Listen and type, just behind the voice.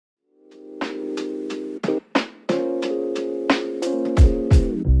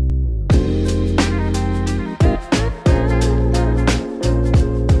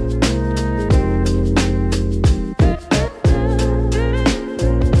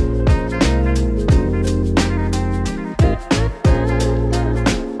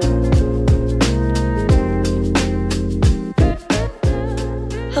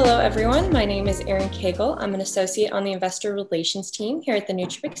Cagle. I'm an associate on the investor relations team here at the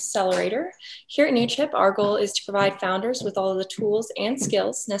Newchip Accelerator. Here at Newchip, our goal is to provide founders with all of the tools and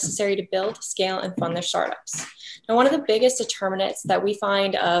skills necessary to build, scale, and fund their startups. Now, one of the biggest determinants that we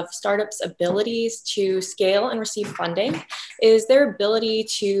find of startups' abilities to scale and receive funding is their ability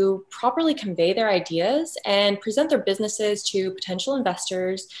to properly convey their ideas and present their businesses to potential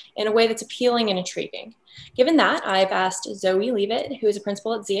investors in a way that's appealing and intriguing. Given that, I've asked Zoe Leavitt, who is a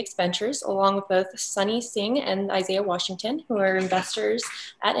principal at ZX Ventures, along with both Sunny Singh and Isaiah Washington, who are investors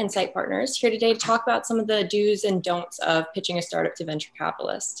at Insight Partners, here today to talk about some of the do's and don'ts of pitching a startup to venture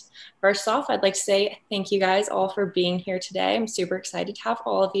capitalists. First off, I'd like to say thank you guys all for being here today. I'm super excited to have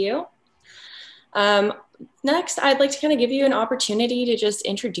all of you. Next, I'd like to kind of give you an opportunity to just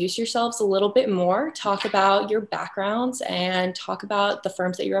introduce yourselves a little bit more, talk about your backgrounds, and talk about the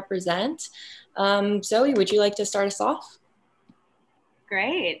firms that you represent. Zoe, would you like to start us off?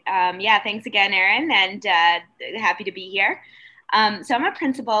 Great. Yeah, thanks again, Aeryn, and happy to be here. So I'm a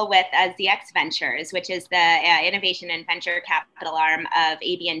principal with ZX Ventures, which is the innovation and venture capital arm of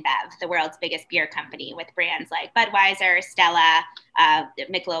AB InBev, the world's biggest beer company, with brands like Budweiser, Stella,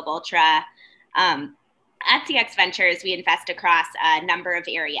 Michelob Ultra. At ZX Ventures, we invest across a number of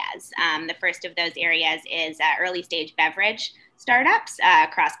areas. The first of those areas is early stage beverage startups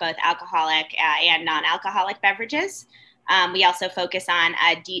across both alcoholic and non-alcoholic beverages. We also focus on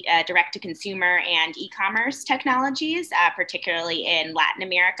direct-to-consumer and e-commerce technologies, particularly in Latin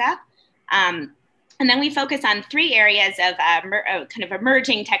America. And then we focus on three areas of kind of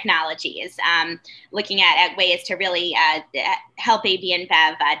emerging technologies, looking at ways to really help AB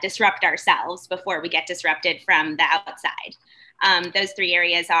InBev disrupt ourselves before we get disrupted from the outside. Those three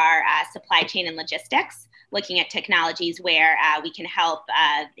areas are supply chain and logistics, looking at technologies where we can help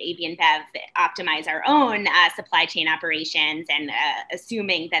AB InBev optimize our own supply chain operations, and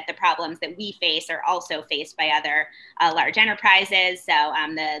assuming that the problems that we face are also faced by other large enterprises. So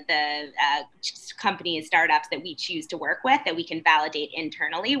the companies, startups that we choose to work with that we can validate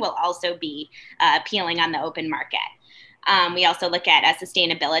internally will also be appealing on the open market. We also look at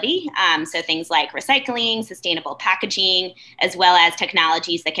sustainability, so things like recycling, sustainable packaging, as well as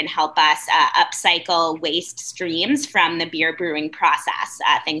technologies that can help us upcycle waste streams from the beer brewing process,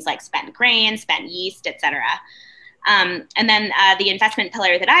 things like spent grain, spent yeast, et cetera. And then the investment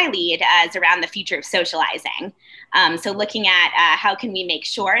pillar that I lead is around the future of socializing. So looking at how can we make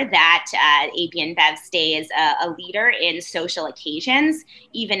sure that AB InBev stays a leader in social occasions,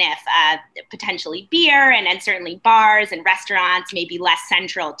 even if potentially beer and certainly bars and restaurants may be less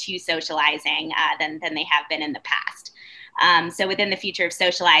central to socializing than they have been in the past. So within the future of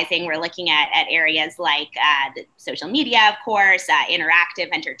socializing, we're looking at areas like the social media, of course, interactive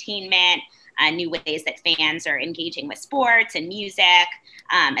entertainment, new ways that fans are engaging with sports and music,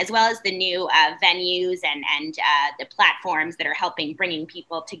 as well as the new venues and the platforms that are helping bringing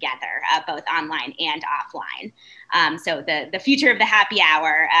people together, both online and offline. So the future of the happy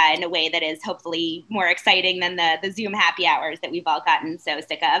hour in a way that is hopefully more exciting than the Zoom happy hours that we've all gotten so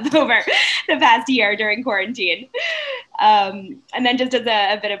sick of over the past year during quarantine. And then just as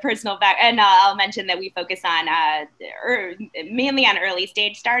a bit of personal back, and I'll mention that we focus on mainly on early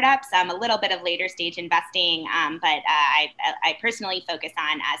stage startups, a little bit of later stage investing, but I personally focus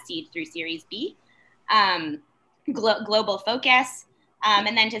on seed through Series B, global focus.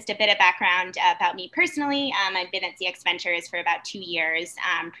 And then just a bit of background about me personally. I've been at ZX Ventures for about 2 years,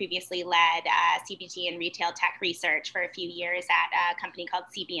 previously led CPG and retail tech research for a few years at a company called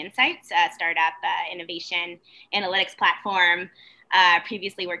CB Insights, a startup innovation analytics platform.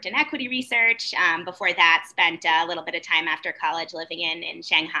 Previously worked in equity research. Before that, spent a little bit of time after college living in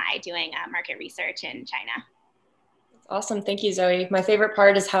Shanghai doing market research in China. That's awesome. Thank you, Zoe. My favorite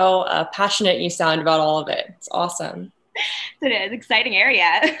part is how passionate you sound about all of it. It's awesome. It's an exciting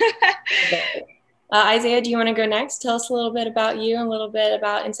area. Isaiah, do you want to go next? Tell us a little bit about you and a little bit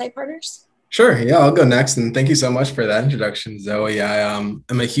about Insight Partners. Sure. Yeah, I'll go next. And thank you so much for that introduction, Zoe. I'm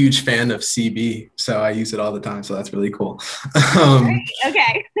a huge fan of CB, so I use it all the time. So that's really cool.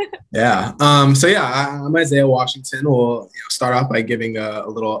 Okay. Yeah. So yeah, I'm Isaiah Washington. We'll start off by giving a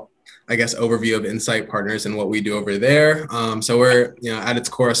little, I guess, overview of Insight Partners and what we do over there. So we're, at its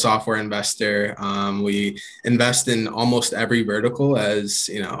core, a software investor. We invest in almost every vertical, as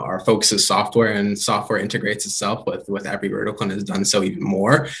our focus is software, and software integrates itself with every vertical and has done so even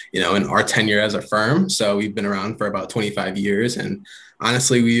more, in our tenure as a firm. So we've been around for about 25 years, and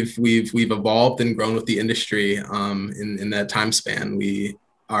honestly, we've evolved and grown with the industry in that time span. We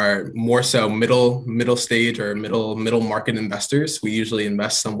are more so middle stage or middle market investors. We usually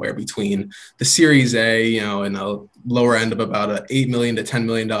invest somewhere between the Series A, you know, in a lower end of about a $8 million to $10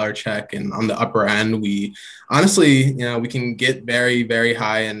 million check, and on the upper end, we honestly, you know, we can get very, very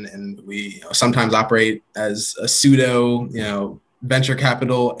high, and we, you know, sometimes operate as a pseudo, you know, venture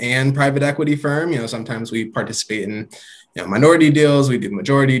capital and private equity firm. You know, sometimes we participate in, you know, minority deals, we do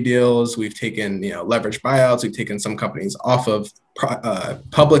majority deals, we've taken, you know, leveraged buyouts, we've taken some companies off of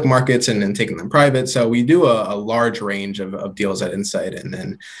public markets and then taken them private. So we do a large range of deals at Insight, and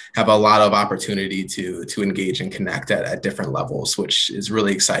then have a lot of opportunity to engage and connect at different levels, which is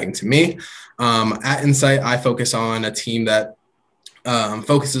really exciting to me. At Insight, I focus on a team that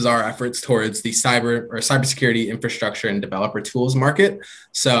focuses our efforts towards the cybersecurity infrastructure and developer tools market.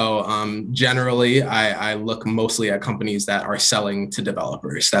 So generally, I look mostly at companies that are selling to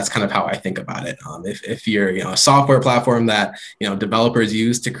developers. That's kind of how I think about it. If you're, you know, a software platform that, you know, developers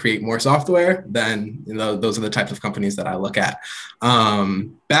use to create more software, then, you know, those are the types of companies that I look at.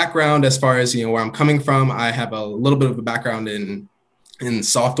 Background, as far as, you know, where I'm coming from, I have a little bit of a background in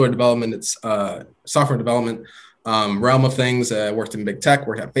software development. It's software development realm of things. Worked in big tech,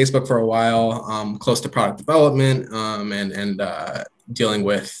 worked at Facebook for a while, close to product development, and dealing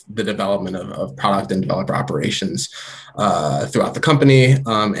with the development of product and developer operations throughout the company,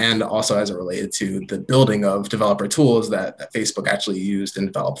 and also as it related to the building of developer tools that Facebook actually used and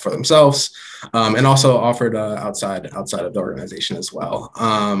developed for themselves, and also offered outside of the organization as well.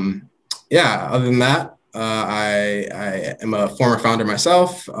 Yeah, other than that, I am a former founder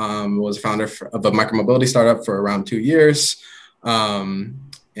myself, was a founder of a micromobility startup for around 2 years.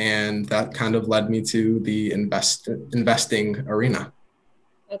 And that kind of led me to the investing arena.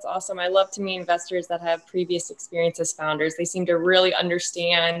 That's awesome. I love to meet investors that have previous experience as founders. They seem to really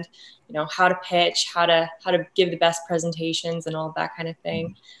understand, you know, how to pitch, how to give the best presentations and all of that kind of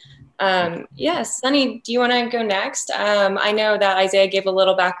thing. Yeah, Sunny, do you want to go next? I know that Isaiah gave a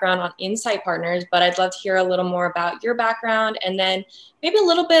little background on Insight Partners, but I'd love to hear a little more about your background, and then maybe a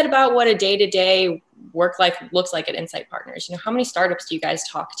little bit about what a day-to-day work life looks like at Insight Partners. You know, how many startups do you guys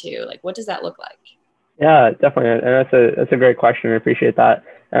talk to? Like, what does that look like? Yeah, definitely. And that's a great question. I appreciate that.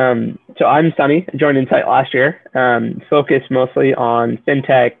 So I'm Sunny. I joined Insight last year, focused mostly on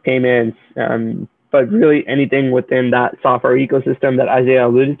fintech, payments, but really anything within that software ecosystem that Isaiah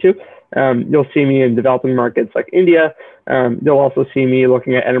alluded to. You'll see me in developing markets like India. You'll also see me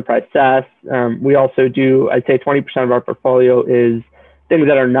looking at enterprise SaaS. We also do, I'd say 20% of our portfolio is things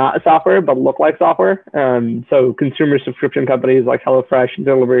that are not software, but look like software. So consumer subscription companies like HelloFresh and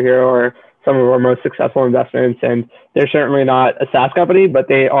Delivery Hero are some of our most successful investments. And they're certainly not a SaaS company, but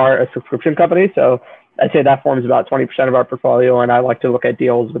they are a subscription company. So I'd say that forms about 20% of our portfolio. And I like to look at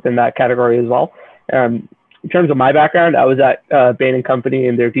deals within that category as well. In terms of my background, I was at Bain & Company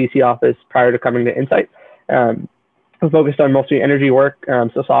in their DC office prior to coming to Insight. I focused on mostly energy work,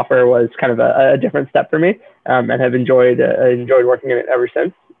 so software was kind of a different step for me, and have enjoyed working in it ever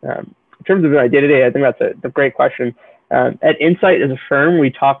since. In terms of my day-to-day, I think that's a great question. At Insight as a firm,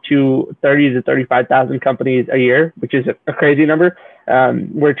 we talk to 30 to 35,000 companies a year, which is a crazy number.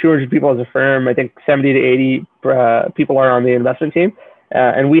 We're 200 people as a firm. I think 70 to 80 people are on the investment team.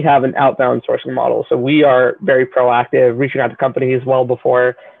 And we have an outbound sourcing model. So we are very proactive, reaching out to companies well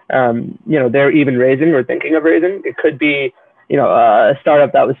before, they're even raising or thinking of raising. It could be, a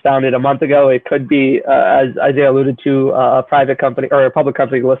startup that was founded a month ago. It could be, as Isaiah alluded to, a private company or a public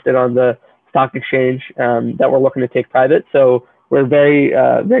company listed on the stock exchange that we're looking to take private. So we're very,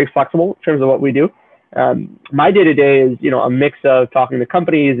 very flexible in terms of what we do. My day-to-day is, a mix of talking to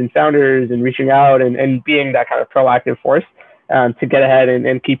companies and founders and reaching out and being that kind of proactive force. To get ahead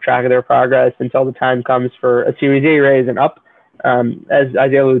and keep track of their progress until the time comes for a Series A raise and up. As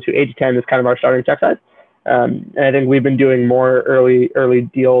Isaiah alluded to, 8 to 10 is kind of our starting check size. And I think we've been doing more early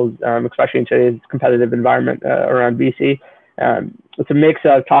deals, especially in today's competitive environment around VC. It's a mix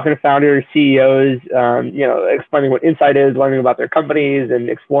of talking to founders, CEOs, explaining what Insight is, learning about their companies, and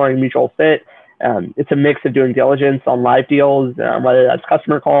exploring mutual fit. It's a mix of doing diligence on live deals, whether that's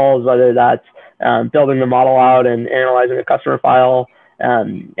customer calls, whether that's building the model out and analyzing a customer file.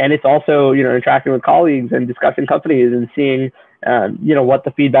 And it's also, interacting with colleagues and discussing companies and seeing, what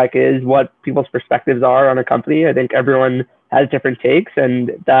the feedback is, what people's perspectives are on a company. I think everyone has different takes,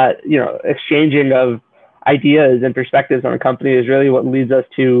 and that, exchanging of ideas and perspectives on a company is really what leads us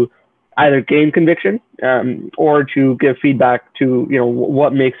to either gain conviction or to give feedback to,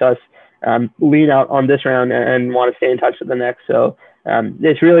 what makes us lean out on this round and want to stay in touch with the next. So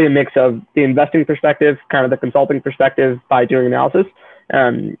it's really a mix of the investing perspective, kind of the consulting perspective by doing analysis,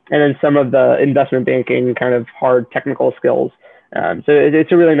 and then some of the investment banking kind of hard technical skills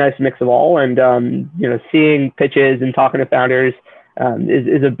It's a really nice mix of all. And, seeing pitches and talking to founders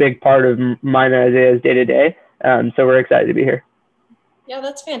is a big part of mine and Isaiah's day to day. So we're excited to be here. Yeah,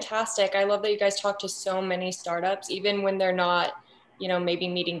 that's fantastic. I love that you guys talk to so many startups, even when they're not, maybe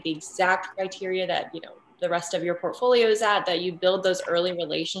meeting the exact criteria that, the rest of your portfolio is at, that you build those early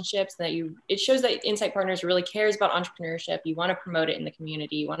relationships, it shows that Insight Partners really cares about entrepreneurship. You want to promote it in the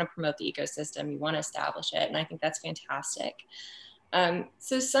community. You want to promote the ecosystem. You want to establish it. And I think that's fantastic.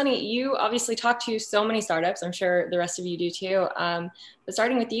 So Sunny, you obviously talk to so many startups. I'm sure the rest of you do too. But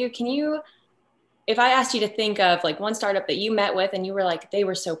starting with you, if I asked you to think of like one startup that you met with and you were like, they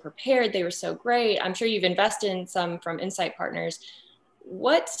were so prepared, they were so great. I'm sure you've invested in some from Insight Partners.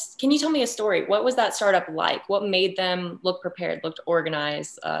 Can you tell me a story? What was that startup like? What made them look prepared, looked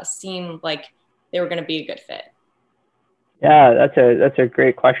organized, seem like they were going to be a good fit? Yeah, that's a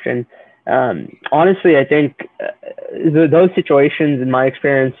great question. Honestly, I think those situations, in my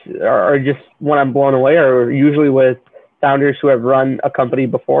experience, are just when I'm blown away, are usually with founders who have run a company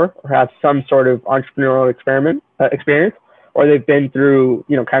before or have some sort of entrepreneurial experience, or they've been through,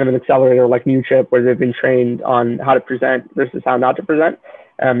 kind of an accelerator like Newchip, where they've been trained on how to present versus how not to present,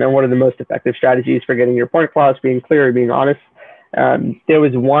 and what are the most effective strategies for getting your point across, being clear, being honest. There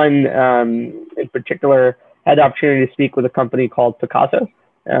was one in particular, had the opportunity to speak with a company called Picasso,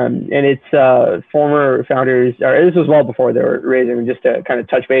 and it's former founders, or this was well before they were raising, just to kind of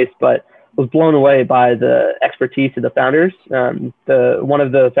touch base, but was blown away by the expertise of the founders. One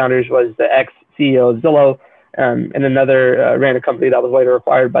of the founders was the ex-CEO of Zillow, and another ran a company that was later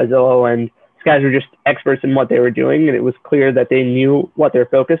acquired by Zillow. And these guys were just experts in what they were doing, and it was clear that they knew what their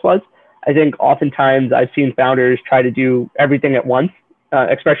focus was. I think oftentimes I've seen founders try to do everything at once,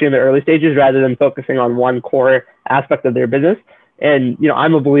 especially in the early stages, rather than focusing on one core aspect of their business. And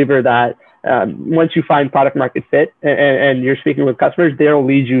I'm a believer that once you find product market fit and you're speaking with customers, they'll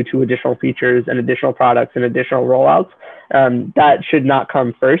lead you to additional features and additional products and additional rollouts. That should not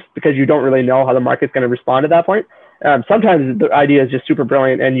come first, because you don't really know how the market's going to respond at that point. Sometimes the idea is just super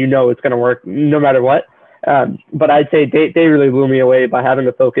brilliant and it's going to work no matter what. But I'd say they really blew me away by having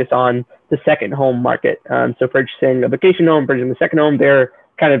to focus on the second home market. So purchasing a vacation home, purchasing a second home, they're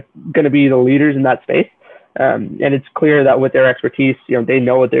kind of going to be the leaders in that space. And it's clear that with their expertise, they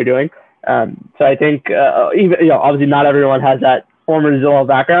know what they're doing. So I think even, obviously not everyone has that former Zillow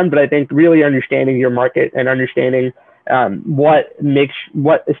background, but I think really understanding your market and understanding what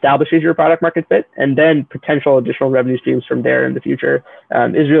establishes your product market fit, and then potential additional revenue streams from there in the future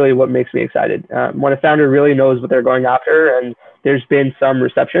is really what makes me excited. When a founder really knows what they're going after, and there's been some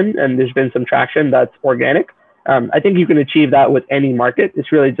reception and there's been some traction that's organic, I think you can achieve that with any market.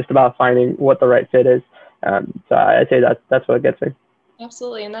 It's really just about finding what the right fit is. So I'd say that's what gets me.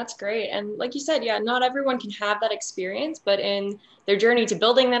 Absolutely. And that's great. And like you said, yeah, not everyone can have that experience, but in their journey to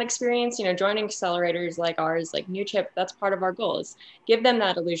building that experience, joining accelerators like ours, like Newchip, that's part of our goal, is give them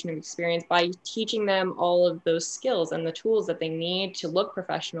that illusion of experience by teaching them all of those skills and the tools that they need to look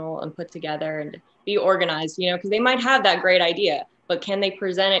professional and put together and be organized, because they might have that great idea, but can they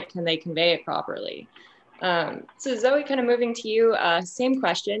present it? Can they convey it properly? So Zoe, kind of moving to you, same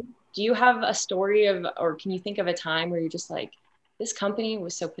question. Do you have a story or can you think of a time where you're just like, this company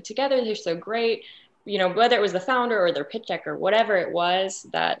was so put together, they're so great, whether it was the founder or their pitch deck or whatever it was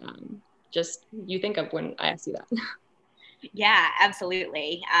that just you think of when I ask you that? Yeah,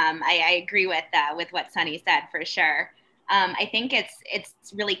 absolutely. I agree with what Sunny said, for sure. I think it's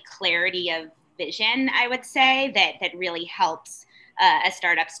really clarity of vision, I would say, that really helps a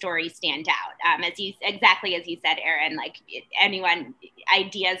startup story stand out. Exactly as you said, Aeryn, like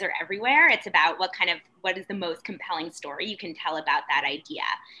ideas are everywhere. It's about what is the most compelling story you can tell about that idea.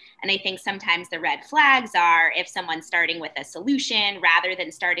 And I think sometimes the red flags are if someone's starting with a solution rather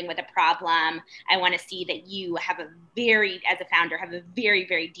than starting with a problem. I want to see that you have as a founder, have a very,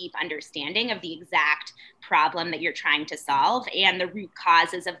 very deep understanding of the exact problem that you're trying to solve and the root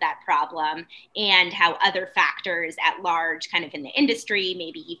causes of that problem, and how other factors at large, kind of in the industry,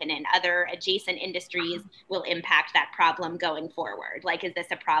 maybe even in other adjacent industries, will impact that problem going forward. Like, is this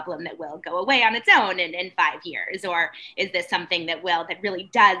a problem that will go away on its own in 5 years? Or is this something that really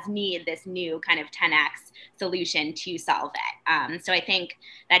does need this new kind of 10x solution to solve it? So I think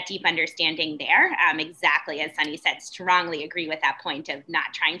that deep understanding there, exactly as Sunny said, strongly agree with that point of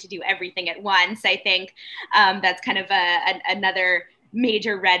not trying to do everything at once. I think that's kind of another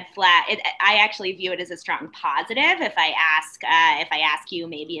major red flag. I actually view it as a strong positive. If I ask you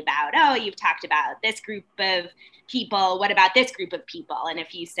maybe about, you've talked about this group of people, what about this group of people? And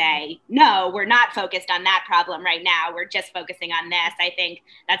if you say, no, we're not focused on that problem right now, we're just focusing on this, I think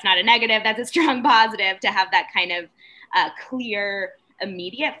that's not a negative, that's a strong positive to have that kind of clear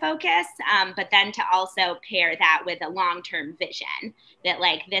immediate focus, but then to also pair that with a long-term vision that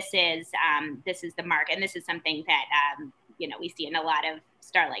like this is the mark, and this is something that we see in a lot of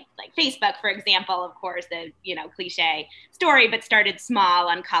like Facebook, for example, of course, the cliche story, but started small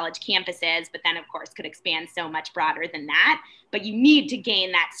on college campuses, but then of course could expand so much broader than that. But you need to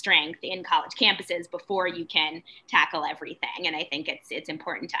gain that strength in college campuses before you can tackle everything, and I think it's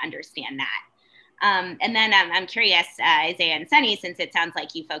important to understand that. And then I'm curious, Isaiah and Sunny, since it sounds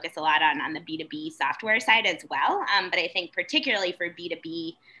like you focus a lot on the B2B software side as well, but I think particularly for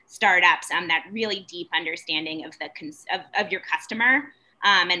B2B startups, that really deep understanding of of your customer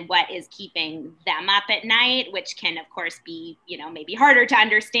and what is keeping them up at night, which can, of course, be, maybe harder to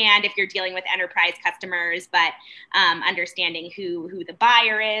understand if you're dealing with enterprise customers, but understanding who the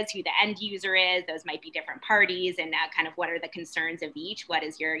buyer is, who the end user is, those might be different parties, and kind of what are the concerns of each, what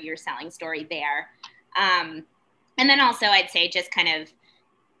is your selling story there. And then also I'd say just kind of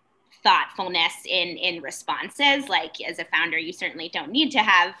thoughtfulness in responses. Like as a founder, you certainly don't need to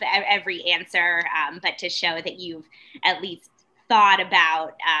have every answer, but to show that you've at least thought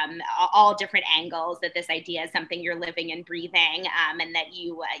about all different angles, that this idea is something you're living and breathing, and that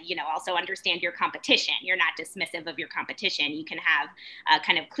you also understand your competition. You're not dismissive of your competition. You can have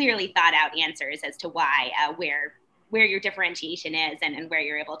kind of clearly thought out answers as to why, where your differentiation is and where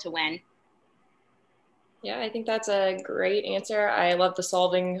you're able to win. Yeah, I think that's a great answer. I love the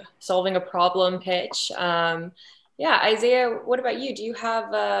solving a problem pitch. Yeah, Isaiah, what about you? Do you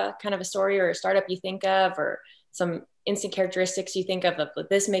have kind of a story or a startup you think of, or some instant characteristics you think of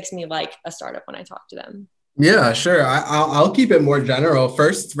this makes me like a startup when I talk to them? Yeah, sure. I'll keep it more general.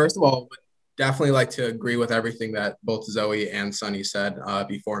 First of all, definitely like to agree with everything that both Zoe and Sunny said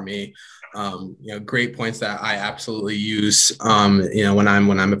before me. Great points that I absolutely use. When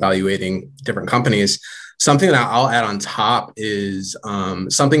I'm evaluating different companies. Something that I'll add on top is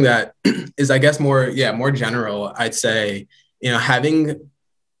something that is, I guess, more general. I'd say, having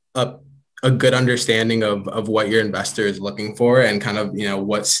a good understanding of what your investor is looking for, and kind of,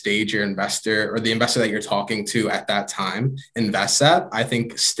 what stage your investor or the investor that you're talking to at that time invests at, I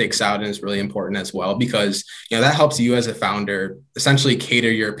think sticks out and is really important as well, because, that helps you as a founder essentially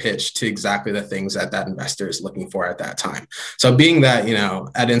cater your pitch to exactly the things that investor is looking for at that time. So being that,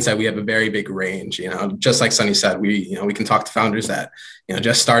 at Insight, we have a very big range, just like Sunny said, we can talk to founders that,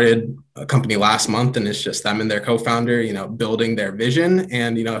 just started a company last month and it's just them and their co-founder, building their vision.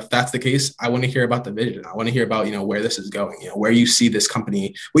 And, if that's the case, I want to hear about the vision. I want to hear about, where this is going, where you see this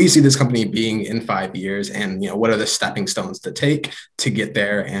company, being in 5 years, and, what are the stepping stones to take to get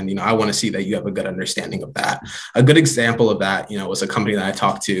there. And, I want to see that you have a good understanding of that. A good example of that, was a company that I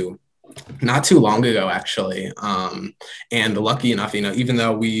talked to not too long ago, actually. And lucky enough, even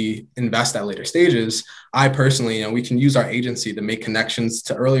though we invest at later stages, I personally, we can use our agency to make connections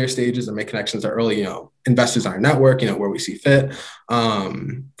to earlier stages and make connections to early, investors on our network, where we see fit.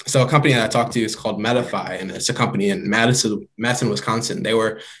 So a company that I talked to is called Medify, and it's a company in Madison, Wisconsin. They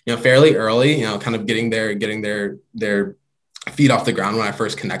were, fairly early, kind of getting their feet off the ground when I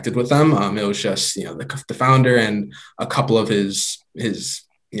first connected with them. It was just, the founder and a couple of his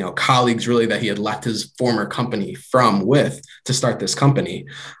colleagues really that he had left his former company with to start this company.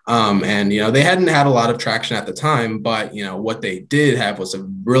 And, they hadn't had a lot of traction at the time, but, what they did have was a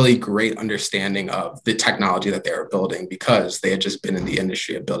really great understanding of the technology that they were building, because they had just been in the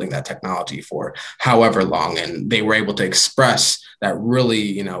industry of building that technology for however long. And they were able to express that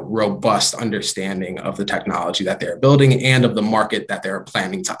really, robust understanding of the technology that they're building and of the market that they're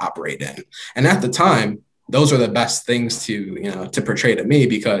planning to operate in. And at the time, those are the best things to portray to me,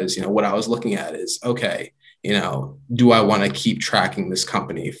 because, what I was looking at is, okay, do I want to keep tracking this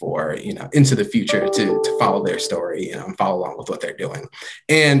company for, into the future to follow their story, and follow along with what they're doing.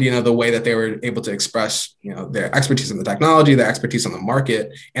 And, the way that they were able to express, their expertise in the technology, their expertise on the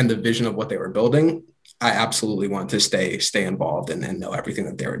market, and the vision of what they were building, I absolutely want to stay involved and know everything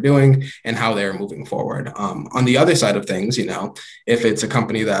that they were doing and how they were moving forward. On the other side of things, if it's a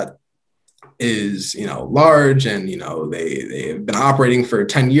company that is, large and, they've been operating for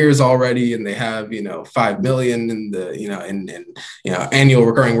 10 years already, and they have, 5 million in the, in annual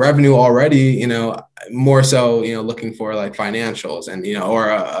recurring revenue already, more so, looking for like financials, and, or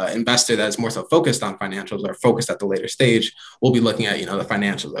a investor that's more so focused on financials or focused at the later stage, we'll be looking at, the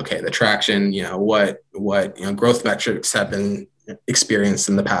financials. Okay, the traction, what growth metrics have been experienced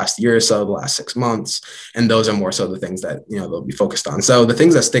in the past year or so, the last 6 months. And those are more so the things that, they'll be focused on. So the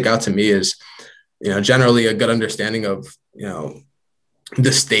things that stick out to me is, generally a good understanding of,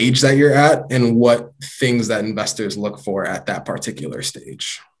 the stage that you're at and what things that investors look for at that particular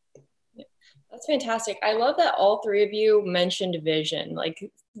stage. That's fantastic. I love that all three of you mentioned vision,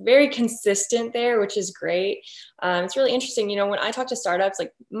 like very consistent there, which is great. It's really interesting. You know, when I talk to startups,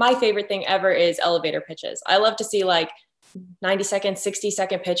 like my favorite thing ever is elevator pitches. I love to see like 90-second,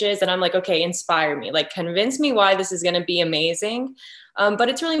 60-second pitches. And I'm like, okay, inspire me, like convince me why this is going to be amazing. But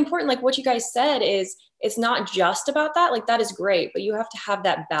it's really important. Like what you guys said is it's not just about that. Like that is great, but you have to have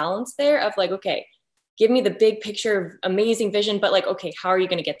that balance there of like, okay, give me the big picture of amazing vision, but like, okay, how are you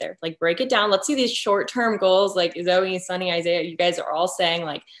going to get there? Like break it down. Let's see these short-term goals. Like Zoe, Sunny, Isaiah, you guys are all saying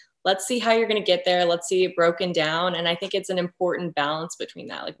like, let's see how you're going to get there. Let's see it broken down. And I think it's an important balance between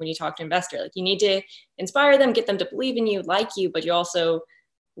that. Like when you talk to investor, like you need to inspire them, get them to believe in you, like you, but you also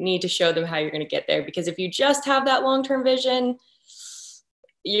need to show them how you're going to get there. Because if you just have that long-term vision,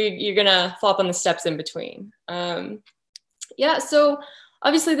 you're going to flop on the steps in between. Yeah. So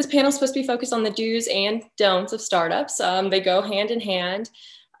obviously, this panel is supposed to be focused on the do's and don'ts of startups. They go hand in hand.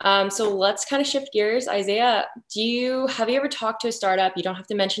 So let's kind of shift gears. Isaiah, have you ever talked to a startup? You don't have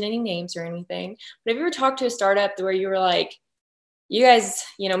to mention any names or anything, but have you ever talked to a startup where you were like, you guys,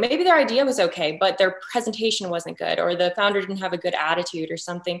 you know, maybe their idea was okay, but their presentation wasn't good, or the founder didn't have a good attitude or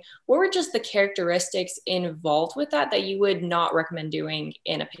something? What were just the characteristics involved with that you would not recommend doing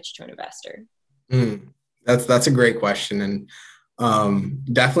in a pitch to an investor? That's a great question. And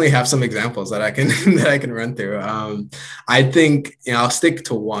definitely have some examples that I can that I can run through. I think, you know, I'll stick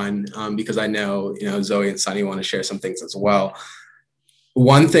to one because I know, you know, Zoe and Sunny want to share some things as well.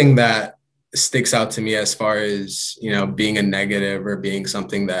 One thing that sticks out to me as far as, you know, being a negative or being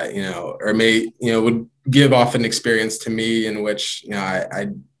something that, you know, or may, you know, would give off an experience to me in which, you know, I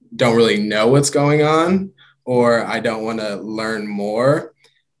don't really know what's going on, or I don't want to learn more,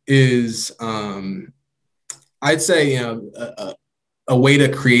 is I'd say, you know, a way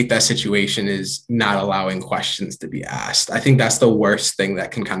to create that situation is not allowing questions to be asked. I think that's the worst thing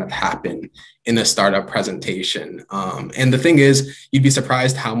that can kind of happen in a startup presentation. And the thing is, you'd be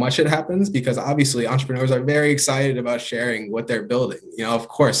surprised how much it happens, because obviously entrepreneurs are very excited about sharing what they're building. You know, of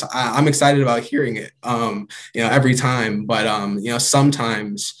course, I'm excited about hearing it, you know, every time. But, you know,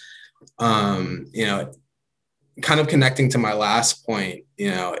 sometimes, you know, kind of connecting to my last point,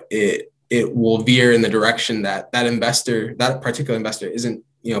 you know, it will veer in the direction that that particular investor isn't,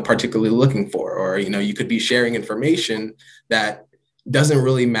 you know, particularly looking for. Or, you know, you could be sharing information that doesn't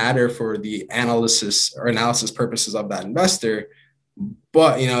really matter for the analysis purposes of that investor.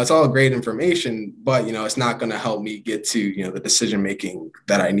 But, you know, it's all great information, but, you know, it's not going to help me get to, you know, the decision making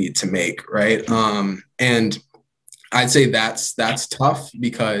that I need to make. Right. And I'd say that's tough,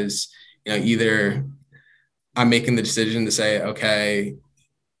 because, you know, either I'm making the decision to say, okay,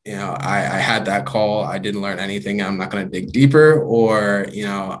 you know, I had that call, I didn't learn anything, I'm not going to dig deeper, or, you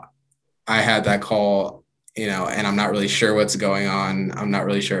know, I had that call, you know, and I'm not really sure what's going on. I'm not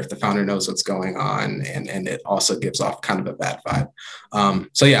really sure if the founder knows what's going on. And it also gives off kind of a bad vibe.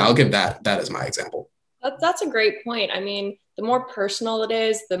 So yeah, I'll give that as my example. That's a great point. I mean, the more personal it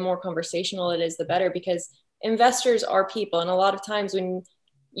is, the more conversational it is, the better, because investors are people. And a lot of times when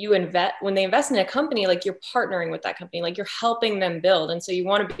they invest in a company, like you're partnering with that company, like you're helping them build. And so you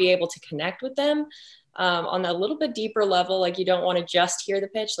want to be able to connect with them on a little bit deeper level. Like you don't want to just hear the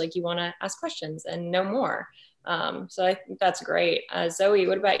pitch, like you want to ask questions and know more. So I think that's great. Zoe,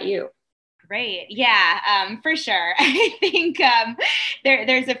 what about you? Great. Yeah, for sure. I think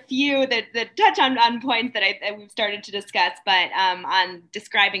there's a few that touch on points that we've started to discuss, but on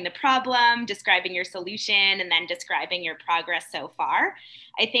describing the problem, describing your solution, and then describing your progress so far.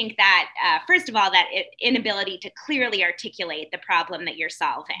 I think that, first of all, that inability to clearly articulate the problem that you're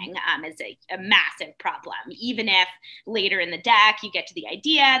solving is a massive problem. Even if later in the deck you get to the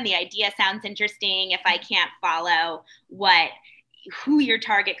idea and the idea sounds interesting, if I can't follow who your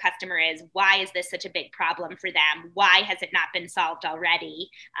target customer is, why is this such a big problem for them, why has it not been solved already,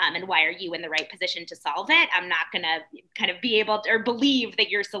 and why are you in the right position to solve it, I'm not going to kind of be able to, or believe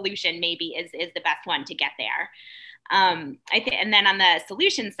that your solution maybe is the best one to get there. And then on the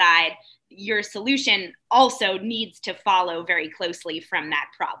solution side, your solution also needs to follow very closely from that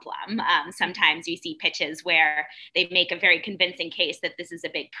problem. Sometimes you see pitches where they make a very convincing case that this is a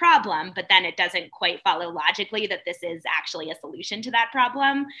big problem, but then it doesn't quite follow logically that this is actually a solution to that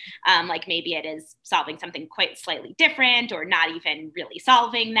problem. Like maybe it is solving something quite slightly different, or not even really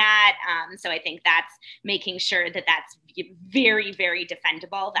solving that. So I think that's making sure that that's very, very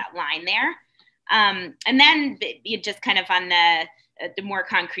defendable, that line there. And then just kind of on the more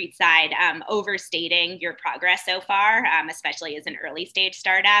concrete side, overstating your progress so far, especially as an early stage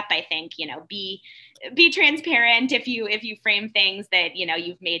startup. I think, be be transparent if you frame things that, you know,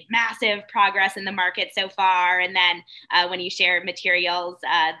 you've made massive progress in the market so far, and then when you share materials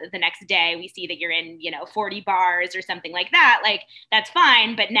the next day we see that you're in, you know, 40 bars or something like that, like that's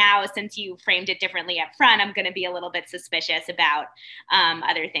fine. But now, since you framed it differently up front, I'm going to be a little bit suspicious about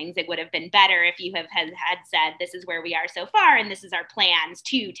other things. It would have been better if you had said, this is where we are so far and this is our plans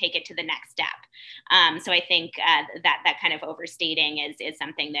to take it to the next step. So I think that kind of overstating is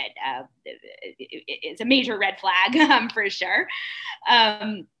something that is a major red flag for sure.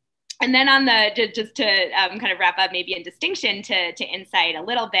 And then on the, just to kind of wrap up, maybe in distinction to Insight a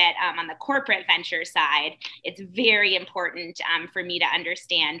little bit, on the corporate venture side, it's very important for me to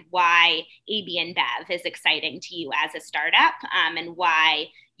understand why AB InBev is exciting to you as a startup, and why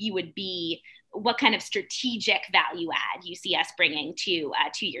you would be, what kind of strategic value add you see us bringing to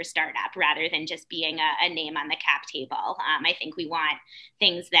your startup, rather than just being a name on the cap table. I think we want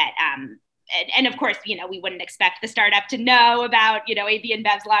things that, and of course, you know, we wouldn't expect the startup to know about, you know, AB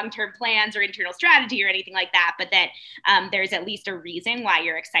InBev's long-term plans or internal strategy or anything like that, but that there's at least a reason why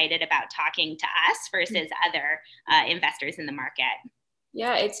you're excited about talking to us versus other investors in the market.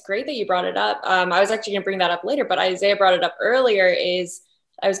 Yeah, it's great that you brought it up. I was actually going to bring that up later, but Isaiah brought it up earlier.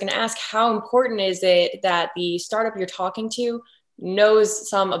 I was going to ask, how important is it that the startup you're talking to knows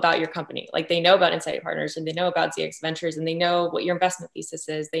some about your company? Like, they know about Insight Partners, and they know about ZX Ventures, and they know what your investment thesis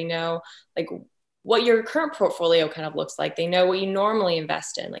is. They know like what your current portfolio kind of looks like. They know what you normally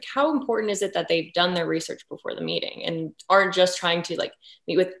invest in. Like, how important is it that they've done their research before the meeting and aren't just trying to like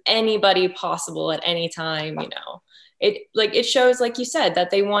meet with anybody possible at any time? You know, it shows, like you said, that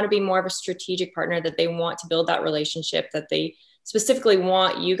they want to be more of a strategic partner, that they want to build that relationship, that they specifically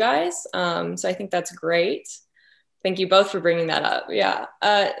want you guys. So I think that's great. Thank you both for bringing that up. Yeah.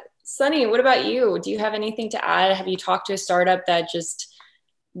 Sunny, what about you? Do you have anything to add? Have you talked to a startup that just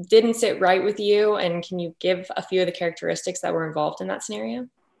didn't sit right with you? And can you give a few of the characteristics that were involved in that scenario?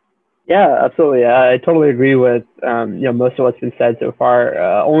 Yeah, absolutely. I totally agree with most of what's been said so far.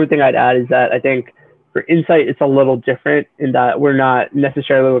 Only thing I'd add is that I think for Insight, it's a little different in that we're not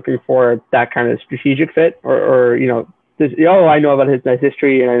necessarily looking for that kind of strategic fit or I know about his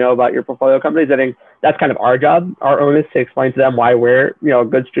history and I know about your portfolio companies. I think that's kind of our job, our onus, to explain to them why we're, a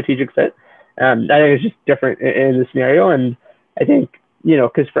good strategic fit. I think it's just different in the scenario. And I think,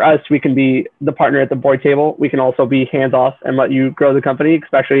 because for us, we can be the partner at the board table. We can also be hands off and let you grow the company,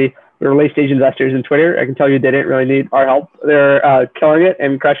 especially the late stage investors in Twitter. I can tell you they didn't really need our help. They're killing it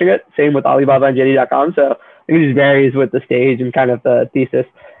and crushing it. Same with Alibaba and JD.com. So it just varies with the stage and kind of the thesis.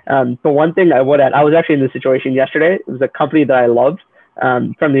 But one thing I would add, I was actually in this situation yesterday. It was a company that I loved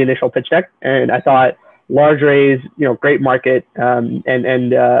from the initial pitch deck. And I thought large raise, great market, and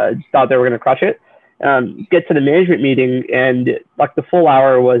thought they were going to crush it. Get to the management meeting, and like the full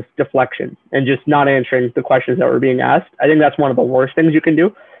hour was deflection and just not answering the questions that were being asked. I think that's one of the worst things you can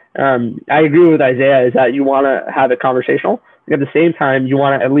do. I agree with Isaiah is that you want to have it conversational. At the same time, you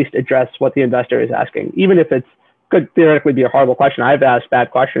want to at least address what the investor is asking, even if it's could theoretically be a horrible question. I've asked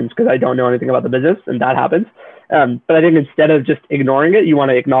bad questions because I don't know anything about the business, and that happens. But I think instead of just ignoring it, you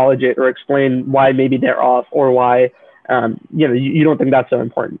want to acknowledge it or explain why maybe they're off or why you don't think that's so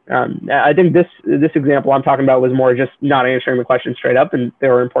important. I think this example I'm talking about was more just not answering the question straight up, and they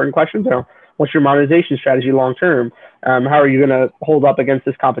were important questions. What's your monetization strategy long term? How are you going to hold up against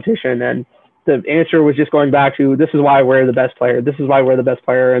this competition? And the answer was just going back to, this is why we're the best player. This is why we're the best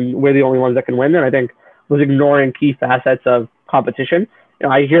player, and we're the only ones that can win. And I think was ignoring key facets of competition.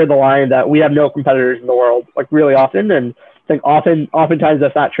 I hear the line that we have no competitors in the world, like really often, and I think oftentimes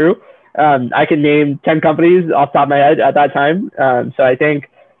that's not true. I can name 10 companies off the top of my head at that time. So I think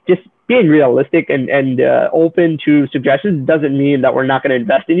just being realistic and open to suggestions doesn't mean that we're not going to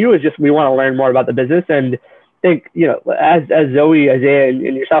invest in you. It's just we want to learn more about the business. And I think, as Zoe, Isaiah, and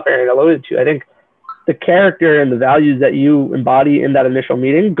yourself, Aeryn, alluded to, I think the character and the values that you embody in that initial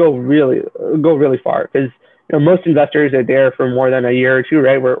meeting go really far, because most investors are there for more than a year or two,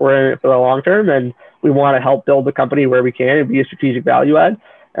 right? We're in it for the long term, and we want to help build the company where we can and be a strategic value add.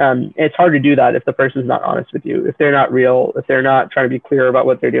 It's hard to do that if the person's not honest with you, if they're not real, if they're not trying to be clear about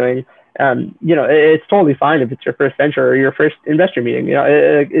what they're doing. It's totally fine if it's your first venture or your first investor meeting.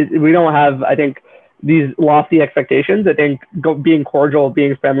 We don't have, I think, these lofty expectations. I think being cordial,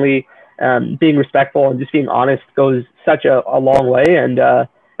 being friendly, being respectful, and just being honest goes such a long way. And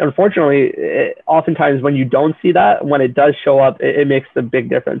unfortunately, oftentimes when you don't see that, when it does show up, it makes a big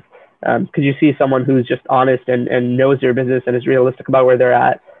difference. Because you see someone who's just honest and knows their business and is realistic about where they're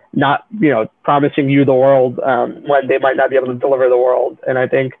at, not promising you the world when they might not be able to deliver the world. And I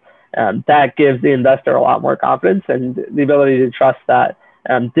think that gives the investor a lot more confidence and the ability to trust that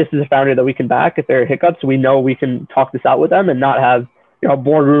this is a founder that we can back. If there are hiccups, we know we can talk this out with them and not have,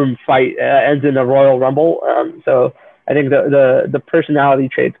 boardroom fight ends in a royal rumble. So I think the personality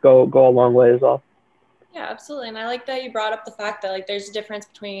traits go a long way as well. Yeah, absolutely. And I like that you brought up the fact that like there's a difference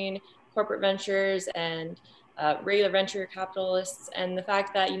between corporate ventures and regular venture capitalists, and the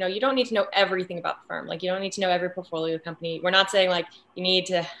fact that, you don't need to know everything about the firm. Like, you don't need to know every portfolio company. We're not saying like you need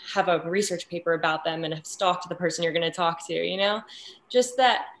to have a research paper about them and have stalked the person you're going to talk to, just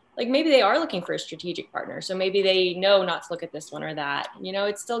that like maybe they are looking for a strategic partner. So maybe they know not to look at this one or that.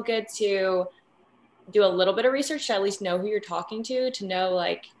 It's still good to do a little bit of research to at least know who you're talking to know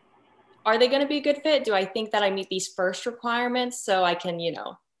like, are they going to be a good fit? Do I think that I meet these first requirements so I can,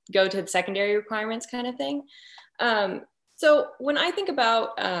 go to the secondary requirements kind of thing? So when I think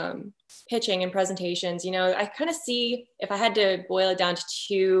about pitching and presentations, I kind of see, if I had to boil it down to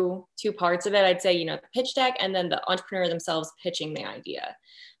two parts of it, I'd say, the pitch deck and then the entrepreneur themselves pitching the idea.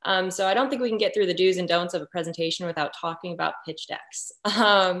 So I don't think we can get through the do's and don'ts of a presentation without talking about pitch decks.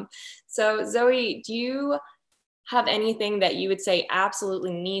 So Zoe, do you have anything that you would say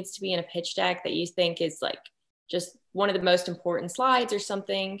absolutely needs to be in a pitch deck that you think is like just one of the most important slides or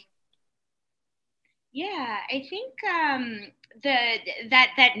something? Yeah, I think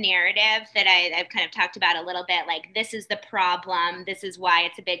that narrative that I've kind of talked about a little bit, like this is the problem, this is why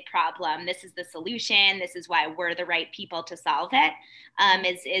it's a big problem, this is the solution, this is why we're the right people to solve it,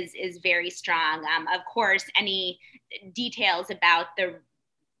 is very strong. Of course, any details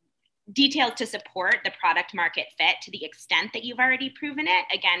to support the product market fit to the extent that you've already proven it.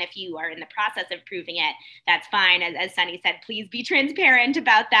 Again, if you are in the process of proving it, that's fine. As Sunny said, please be transparent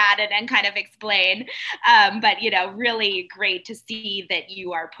about that and kind of explain. But, really great to see that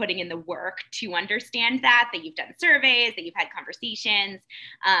you are putting in the work to understand that you've done surveys, that you've had conversations,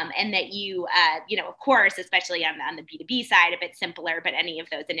 and that you, of course, especially on the B2B side, a bit simpler, but any of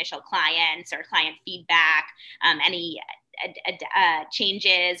those initial clients or client feedback, any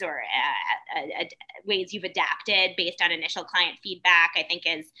changes or ways you've adapted based on initial client feedback, I think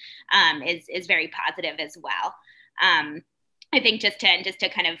is very positive as well. I think just to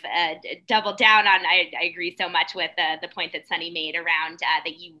kind of double down on, I agree so much with the point that Sunny made around that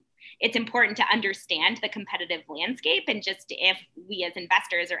it's important to understand the competitive landscape. And just if we as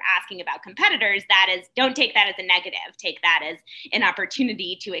investors are asking about competitors, don't take that as a negative, take that as an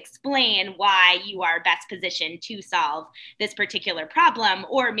opportunity to explain why you are best positioned to solve this particular problem,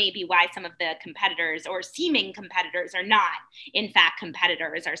 or maybe why some of the competitors or seeming competitors are not, in fact,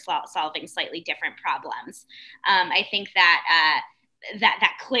 competitors, are solving slightly different problems. I think that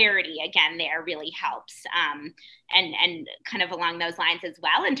that clarity again there really helps, and kind of along those lines as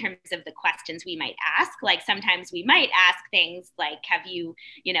well in terms of the questions we might ask. Like sometimes we might ask things like, have you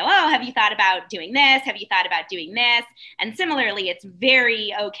thought about doing this? Have you thought about doing this? And similarly, it's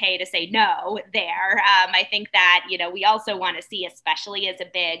very okay to say no there. I think that we also want to see, especially as a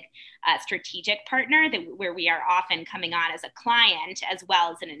big strategic partner, where we are often coming on as a client as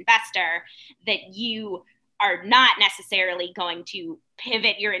well as an investor, that you are not necessarily going to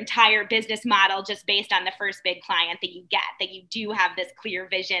pivot your entire business model just based on the first big client that you get, that you do have this clear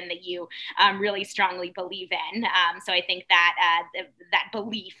vision that you really strongly believe in. So I think that that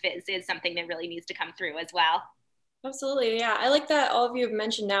belief is something that really needs to come through as well. Absolutely. Yeah. I like that all of you have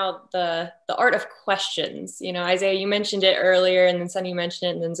mentioned now the art of questions. Isaiah, you mentioned it earlier, and then Sunny, you mentioned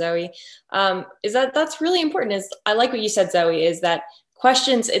it, and then Zoe. That's really important. I like what you said, Zoe, is that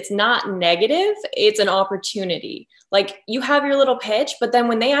questions, it's not negative, it's an opportunity. Like you have your little pitch, but then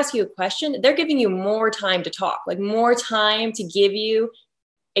when they ask you a question, they're giving you more time to talk, like more time to give you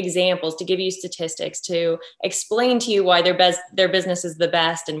examples, to give you statistics, to explain to you why their business is the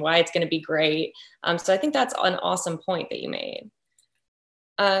best and why it's going to be great. So I think that's an awesome point that you made.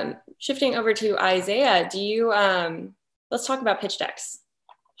 Shifting over to Isaiah, let's talk about pitch decks.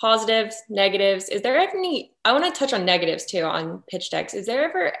 Positives, negatives. Is there any, I want to touch on negatives too on pitch decks. Is there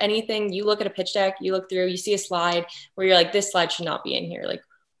ever anything you look at a pitch deck, you look through, you see a slide where you're like, this slide should not be in here? Like,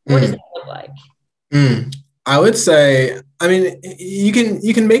 what does that look like? I would say, you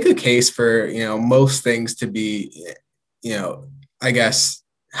can make a case for, most things to be, I guess,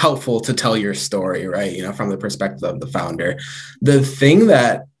 helpful to tell your story, right? From the perspective of the founder. The thing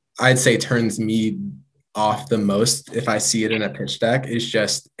that I'd say turns me off the most if I see it in a pitch deck is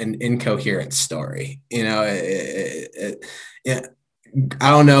just an incoherent story. I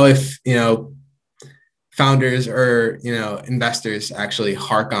don't know if, founders or, investors actually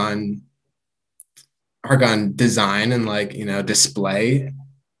hark on design and display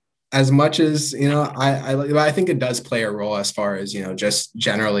as much as, I think it does play a role as far as, just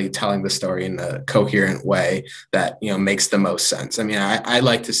generally telling the story in a coherent way that, makes the most sense. I mean, I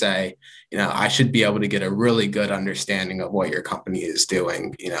like to say, I should be able to get a really good understanding of what your company is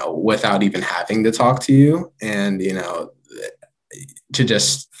doing, without even having to talk to you, and, to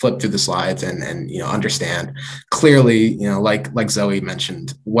just flip through the slides and understand clearly, like Zoe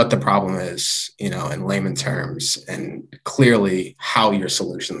mentioned, what the problem is, in layman terms, and clearly how your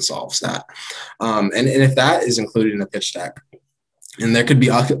solution solves that. And if that is included in a pitch deck, and there could be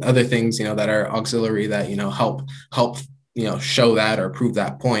other things, that are auxiliary that, help show that or prove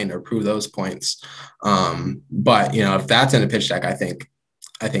that point or prove those points. But if that's in a pitch deck, I think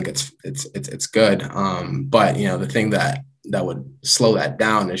it's good. But the thing that would slow that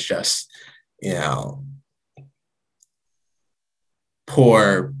down is just,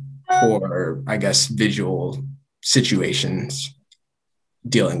 poor, I guess, visual situations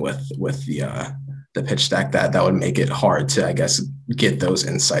dealing with the pitch deck that would make it hard to, I guess, get those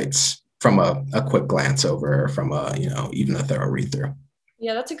insights from a quick glance over, or from even a thorough read through.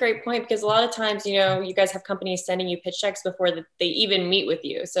 Yeah, that's a great point, because a lot of times, you guys have companies sending you pitch decks before they even meet with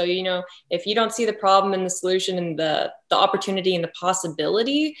you. So, if you don't see the problem and the solution and the opportunity and the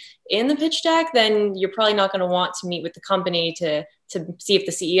possibility in the pitch deck, then you're probably not going to want to meet with the company to see if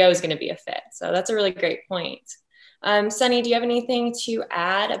the CEO is going to be a fit. So that's a really great point. Sunny, do you have anything to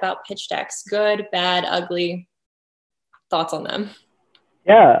add about pitch decks? Good, bad, ugly? Thoughts on them?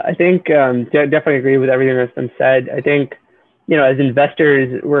 Yeah, I think definitely agree with everything that's been said. I think, as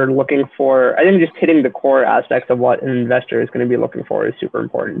investors, we're looking for, I think just hitting the core aspects of what an investor is going to be looking for is super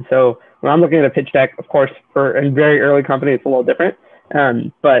important. So when I'm looking at a pitch deck, of course, for a very early company, it's a little different.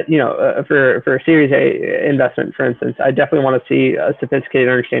 But, for a Series A investment, for instance, I definitely want to see a sophisticated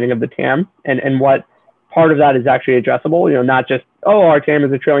understanding of the TAM and what part of that is actually addressable, not just, our TAM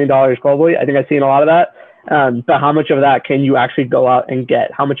is $1 trillion globally. I think I've seen a lot of that. But how much of that can you actually go out and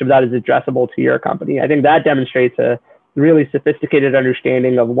get? How much of that is addressable to your company? I think that demonstrates a really sophisticated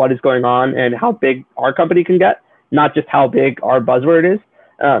understanding of what is going on and how big our company can get, not just how big our buzzword is.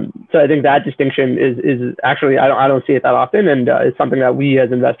 So I think that distinction is actually, I don't see it that often, and it's something that we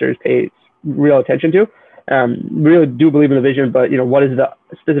as investors pay real attention to. Really do believe in the vision, but what is the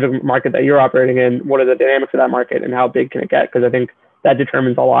specific market that you're operating in? What are the dynamics of that market, and how big can it get? Because I think that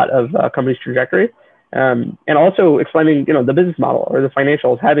determines a lot of a company's trajectory. And also explaining, the business model or the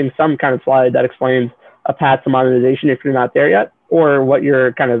financials, having some kind of slide that explains a path to monetization if you're not there yet, or what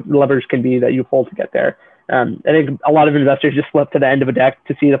your kind of levers can be that you pull to get there. I think a lot of investors just flip to the end of a deck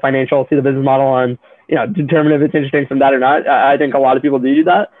to see the financial, see the business model, and determine if it's interesting from that or not. I think a lot of people do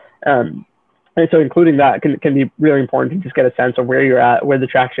that. And so including that can be really important to just get a sense of where you're at, where the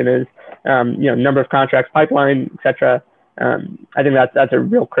traction is, number of contracts, pipeline, etc. I think that's a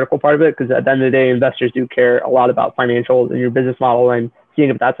real critical part of it, because at the end of the day, investors do care a lot about financials and your business model and seeing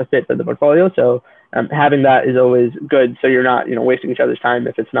if that's a fit for the portfolio. So having that is always good, so you're not wasting each other's time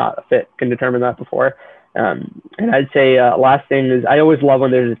if it's not a fit. Can determine that before. And I'd say last thing is, I always love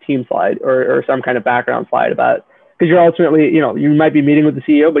when there's a team slide or some kind of background slide about, because you're ultimately, you might be meeting with the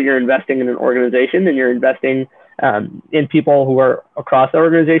CEO, but you're investing in an organization, and you're investing in people who are across the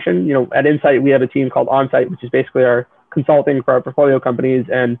organization. At Insight, we have a team called Onsite, which is basically our consulting for our portfolio companies.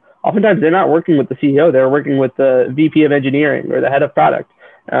 And oftentimes they're not working with the CEO, they're working with the VP of engineering or the head of product,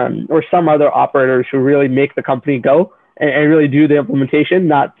 or some other operators who really make the company go and really do the implementation,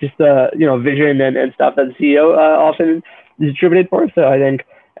 not just the, vision and stuff that the CEO often is attributed for. So I think,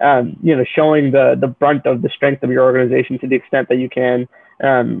 showing the brunt of the strength of your organization to the extent that you can,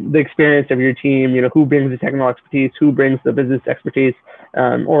 the experience of your team, who brings the technical expertise, who brings the business expertise,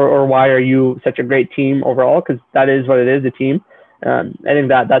 or why are you such a great team overall? Because that is what it is, a team. I think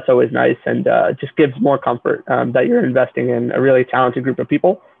that's always nice, and just gives more comfort that you're investing in a really talented group of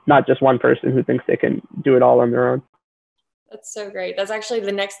people, not just one person who thinks they can do it all on their own. That's so great. That's actually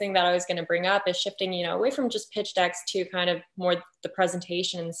the next thing that I was going to bring up, is shifting, away from just pitch decks to kind of more the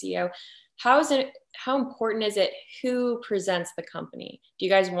presentation and the CEO. How important is it who presents the company? Do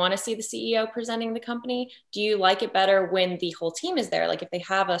you guys want to see the CEO presenting the company? Do you like it better when the whole team is there? Like if they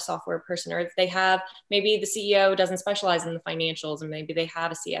have a software person, or if they have, maybe the CEO doesn't specialize in the financials and maybe they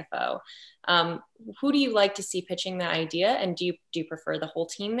have a CFO. Who do you like to see pitching the idea? And do you prefer the whole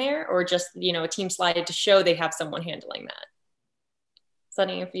team there, or just, a team slide to show they have someone handling that?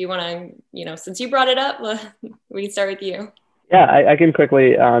 Sunny, if you want to, since you brought it up, we can start with you. Yeah, I can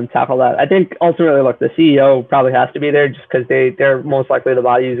quickly tackle that. I think ultimately, look, the CEO probably has to be there, just because they're most likely the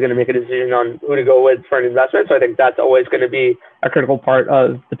body who's going to make a decision on who to go with for an investment. So I think that's always going to be a critical part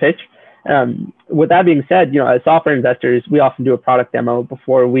of the pitch. With that being said, as software investors, we often do a product demo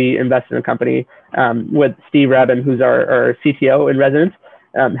before we invest in a company. With Steve Rabin, who's our CTO in residence,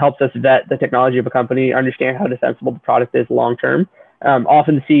 helps us vet the technology of a company, understand how defensible the product is long term.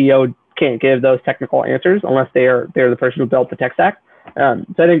 Often the CEO can't give those technical answers unless they're the person who built the tech stack. So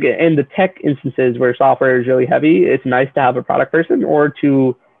I think in the tech instances where software is really heavy, it's nice to have a product person or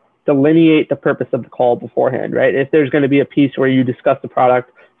to delineate the purpose of the call beforehand, right? If there's going to be a piece where you discuss the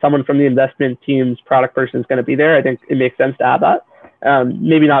product, someone from the investment team's product person is going to be there. I think it makes sense to have that.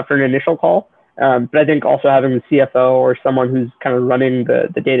 Maybe not for an initial call, but I think also having the CFO or someone who's kind of running the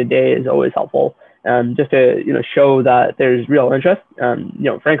day-to-day is always helpful. Just to show that there's real interest.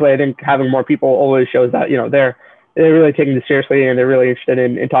 Frankly, I think having more people always shows that they're really taking this seriously and they're really interested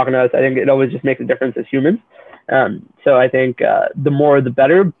in talking to us. I think it always just makes a difference as humans. So I think the more the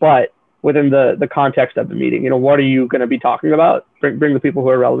better, but within the context of the meeting, what are you going to be talking about? Bring the people who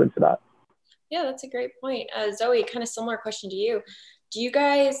are relevant to that. Yeah, that's a great point. Zoe, kind of similar question to you.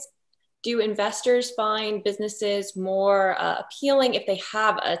 Do investors find businesses more appealing if they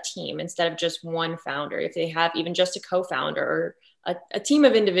have a team instead of just one founder, if they have even just a co-founder or a team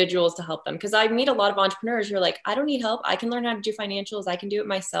of individuals to help them? Because I meet a lot of entrepreneurs who are like, I don't need help. I can learn how to do financials. I can do it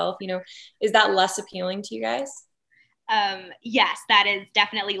myself. Is that less appealing to you guys? Yes, that is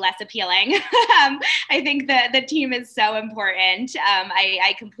definitely less appealing. I think the team is so important.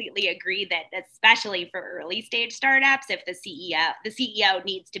 I completely agree that especially for early stage startups, if the CEO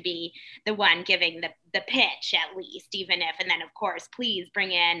needs to be the one giving the pitch at least, and then of course, please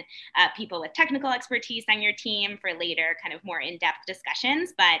bring in people with technical expertise on your team for later kind of more in-depth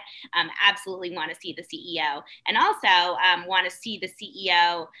discussions, but absolutely want to see the CEO and also want to see the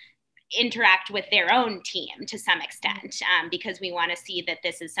CEO interact with their own team to some extent, because we want to see that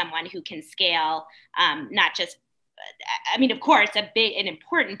this is someone who can scale, not just, of course, an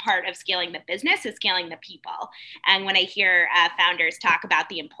important part of scaling the business is scaling the people. And when I hear founders talk about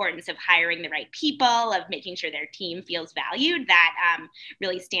the importance of hiring the right people, of making sure their team feels valued, that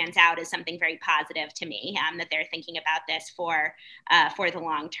really stands out as something very positive to me, that they're thinking about this for the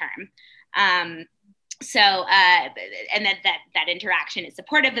long term. And that interaction is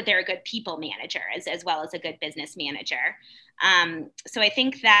supportive, that they're a good people manager as well as a good business manager. So I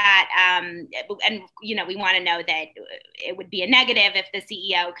think that, we want to know that it would be a negative if the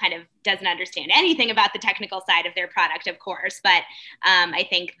CEO kind of doesn't understand anything about the technical side of their product, of course. But I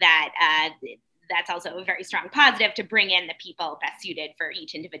think that that's also a very strong positive to bring in the people best suited for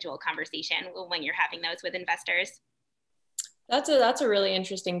each individual conversation when you're having those with investors. That's a really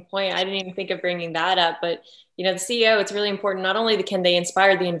interesting point. I didn't even think of bringing that up, but the CEO, it's really important. Not only can they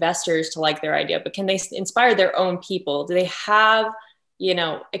inspire the investors to like their idea, but can they inspire their own people? Do they have,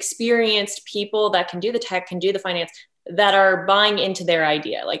 experienced people that can do the tech, can do the finance, that are buying into their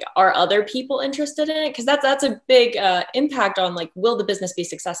idea? Like, are other people interested in it? Because that's a big impact on, like, will the business be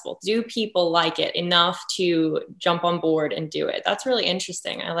successful? Do people like it enough to jump on board and do it? That's really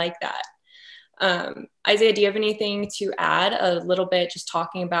interesting. I like that. Isaiah, do you have anything to add a little bit, just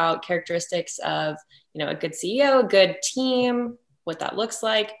talking about characteristics of, a good CEO, a good team, what that looks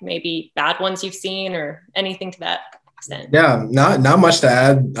like, maybe bad ones you've seen or anything to that extent? Yeah, not much to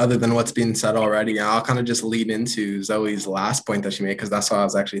add other than what's been said already. I'll kind of just lead into Zoe's last point that she made, because that's what I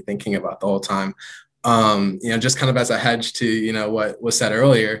was actually thinking about the whole time. Just kind of as a hedge to, what was said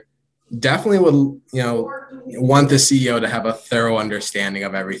earlier, definitely would, want the CEO to have a thorough understanding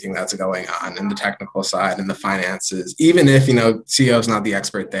of everything that's going on in the technical side and the finances, even if, CEO is not the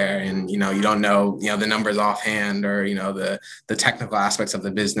expert there and, you don't know, the numbers offhand or, the technical aspects of the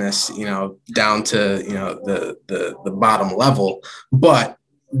business, down to, the bottom level, but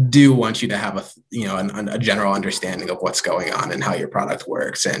do want you to have a general understanding of what's going on and how your product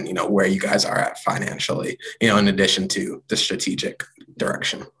works and, where you guys are at financially, in addition to the strategic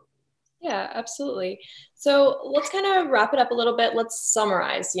direction. Yeah, absolutely. So let's kind of wrap it up a little bit. Let's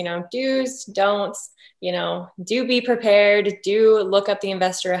summarize, do's, don'ts, do be prepared, do look up the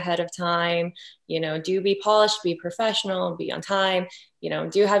investor ahead of time, do be polished, be professional, be on time,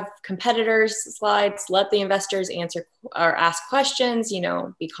 do have competitors slides, let the investors answer or ask questions,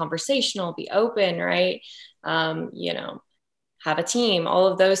 be conversational, be open, right? Have a team, all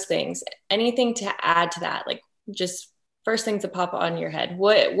of those things. Anything to add to that? Like, just first things that pop on your head,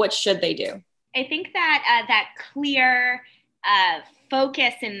 what should they do? I think that that clear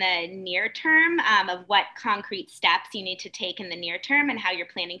focus in the near term of what concrete steps you need to take in the near term and how you're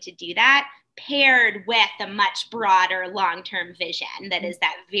planning to do that paired with a much broader long-term vision that is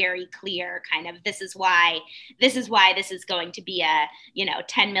that very clear kind of, this is why this is going to be a,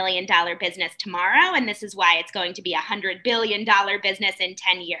 $10 million business tomorrow, and this is why it's going to be $100 billion business in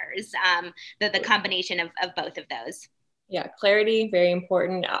 10 years. The combination of both of those. Yeah, clarity, very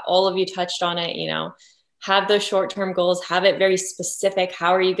important. All of you touched on it, have those short-term goals, have it very specific.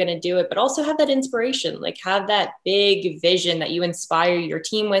 How are you going to do it? But also have that inspiration, like have that big vision that you inspire your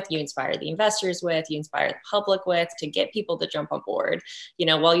team with, you inspire the investors with, you inspire the public with, to get people to jump on board,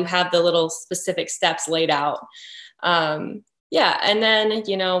 while you have the little specific steps laid out. Yeah. And then,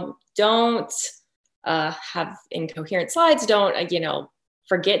 don't have incoherent slides. Don't,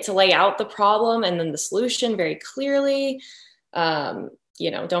 forget to lay out the problem and then the solution very clearly.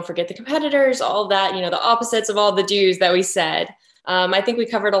 Don't forget the competitors, all of that, the opposites of all the do's that we said. I think we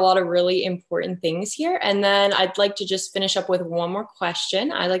covered a lot of really important things here. And then I'd like to just finish up with one more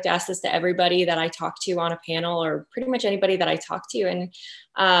question. I like to ask this to everybody that I talk to on a panel, or pretty much anybody that I talk to. And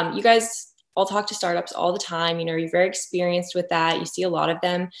you guys all talk to startups all the time. You're very experienced with that. You see a lot of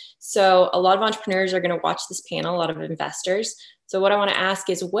them. So a lot of entrepreneurs are going to watch this panel, a lot of investors. So what I want to ask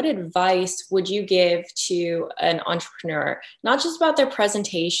is, what advice would you give to an entrepreneur, not just about their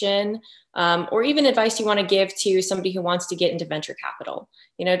presentation, or even advice you want to give to somebody who wants to get into venture capital?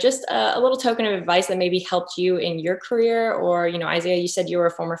 Just a little token of advice that maybe helped you in your career, or, Isaiah, you said you were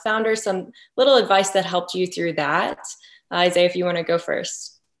a former founder, some little advice that helped you through that. Isaiah, if you want to go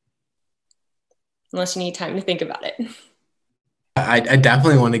first, unless you need time to think about it. I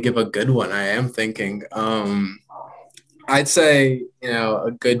definitely want to give a good one. I am thinking. I'd say,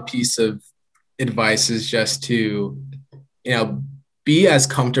 a good piece of advice is just to, be as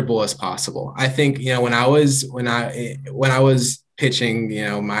comfortable as possible. I think, when I was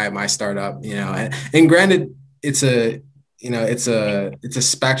pitching, my startup, and granted, it's a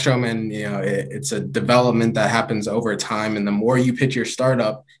spectrum, and, it's a development that happens over time. And the more you pitch your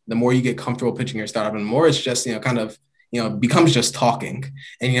startup, the more you get comfortable pitching your startup, and the more it's just, kind of, becomes just talking.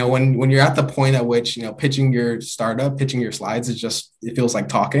 And, when you're at the point at which, pitching your startup, pitching your slides it feels like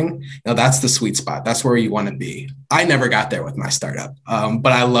talking, that's the sweet spot. That's where you want to be. I never got there with my startup.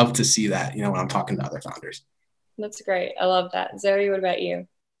 But I love to see that, when I'm talking to other founders. That's great. I love that. Zoe, what about you?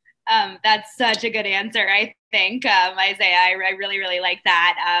 That's such a good answer, I think, Isaiah. I really, really like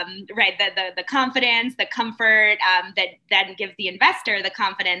that. Right, the confidence, the comfort, that then gives the investor the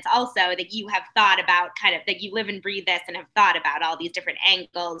confidence also that you have thought about, kind of, that you live and breathe this and have thought about all these different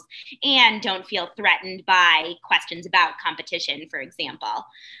angles, and don't feel threatened by questions about competition, for example.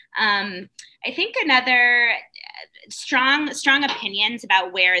 I think another strong opinions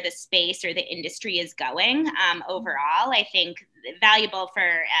about where the space or the industry is going overall. I think valuable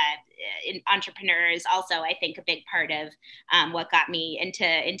for entrepreneurs. Also, I think a big part of what got me into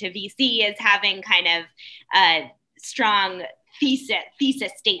VC is having kind of strong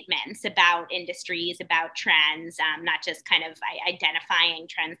thesis statements about industries, about trends, not just kind of identifying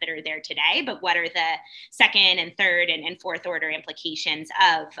trends that are there today, but what are the second and third and fourth order implications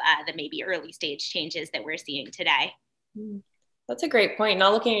of the maybe early stage changes that we're seeing today. That's a great point.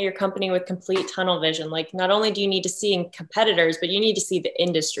 Not looking at your company with complete tunnel vision. Like, not only do you need to see competitors, but you need to see the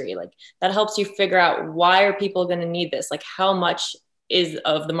industry. Like, that helps you figure out, why are people going to need this? Like, how much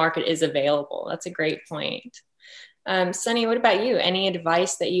of the market is available? That's a great point. Sunny, what about you? Any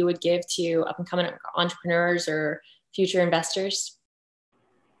advice that you would give to up and coming entrepreneurs or future investors?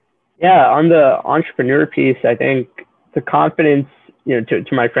 Yeah, on the entrepreneur piece, I think the confidence, to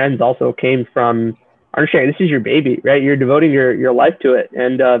my friends also came from understanding this is your baby, right? You're devoting your life to it.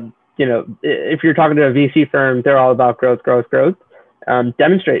 And, if you're talking to a VC firm, they're all about growth.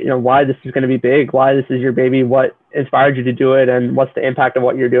 Demonstrate, why this is going to be big, why this is your baby, what inspired you to do it, and what's the impact of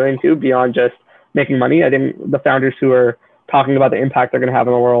what you're doing too, beyond just making money. I think the founders who are talking about the impact they're going to have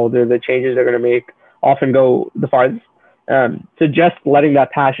in the world, or the changes they're going to make, often go the farthest. So just letting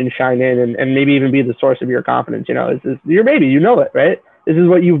that passion shine in, and maybe even be the source of your confidence. This is your baby, it, right? This is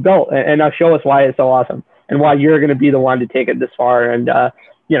what you've built, and now show us why it's so awesome, and why you're going to be the one to take it this far, and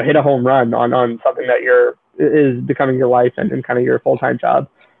hit a home run on something that is becoming your life and kind of your full-time job.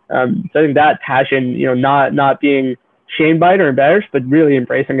 So I think that passion, not being shamed by it or embarrassed, but really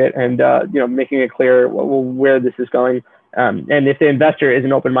embracing it, and making it clear where this is going. And if the investor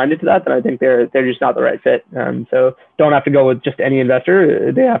isn't open-minded to that, then I think they're just not the right fit. So don't have to go with just any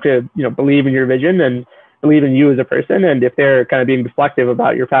investor. They have to believe in your vision and believe in you as a person. And if they're kind of being deflective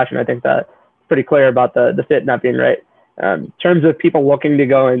about your passion, I think that's pretty clear about the fit not being right. In terms of people looking to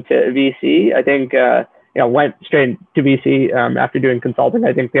go into VC, I think went straight to VC after doing consulting.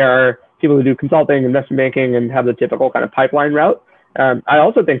 I think there are people who do consulting, investment banking, and have the typical kind of pipeline route. I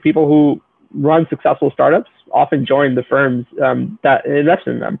also think people who run successful startups often join the firms that invest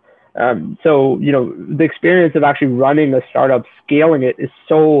in them. So, the experience of actually running a startup, scaling it is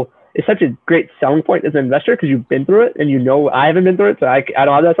such a great selling point as an investor because you've been through it, and I haven't been through it, so I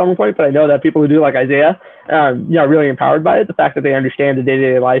don't have that selling point, but I know that people who do, like Isaiah, are really empowered by it. The fact that they understand the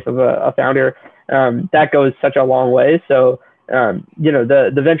day-to-day life of a founder, that goes such a long way. So,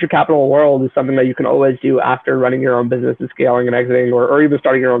 the venture capital world is something that you can always do after running your own business and scaling and exiting, or even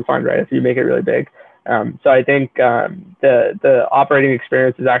starting your own fund, right? If you make it really big. So I think the operating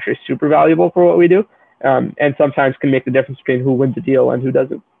experience is actually super valuable for what we do, and sometimes can make the difference between who wins a deal and who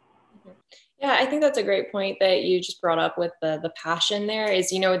doesn't. Yeah, I think that's a great point that you just brought up with the passion there is,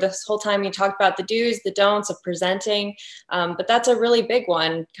 this whole time you talked about the do's, the don'ts of presenting, but that's a really big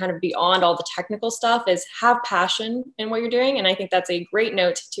one, kind of beyond all the technical stuff, is have passion in what you're doing. And I think that's a great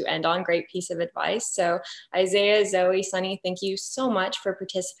note to end on, great piece of advice. So Isaiah, Zoe, Sunny, thank you so much for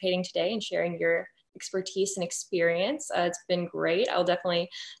participating today and sharing your expertise and experience. It's been great. I'll definitely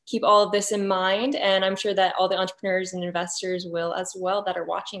keep all of this in mind, and I'm sure that all the entrepreneurs and investors will as well that are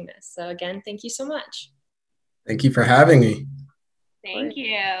watching this. So again, thank you so much. Thank you for having me. Thank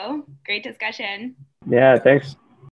you. Great discussion. Yeah, thanks.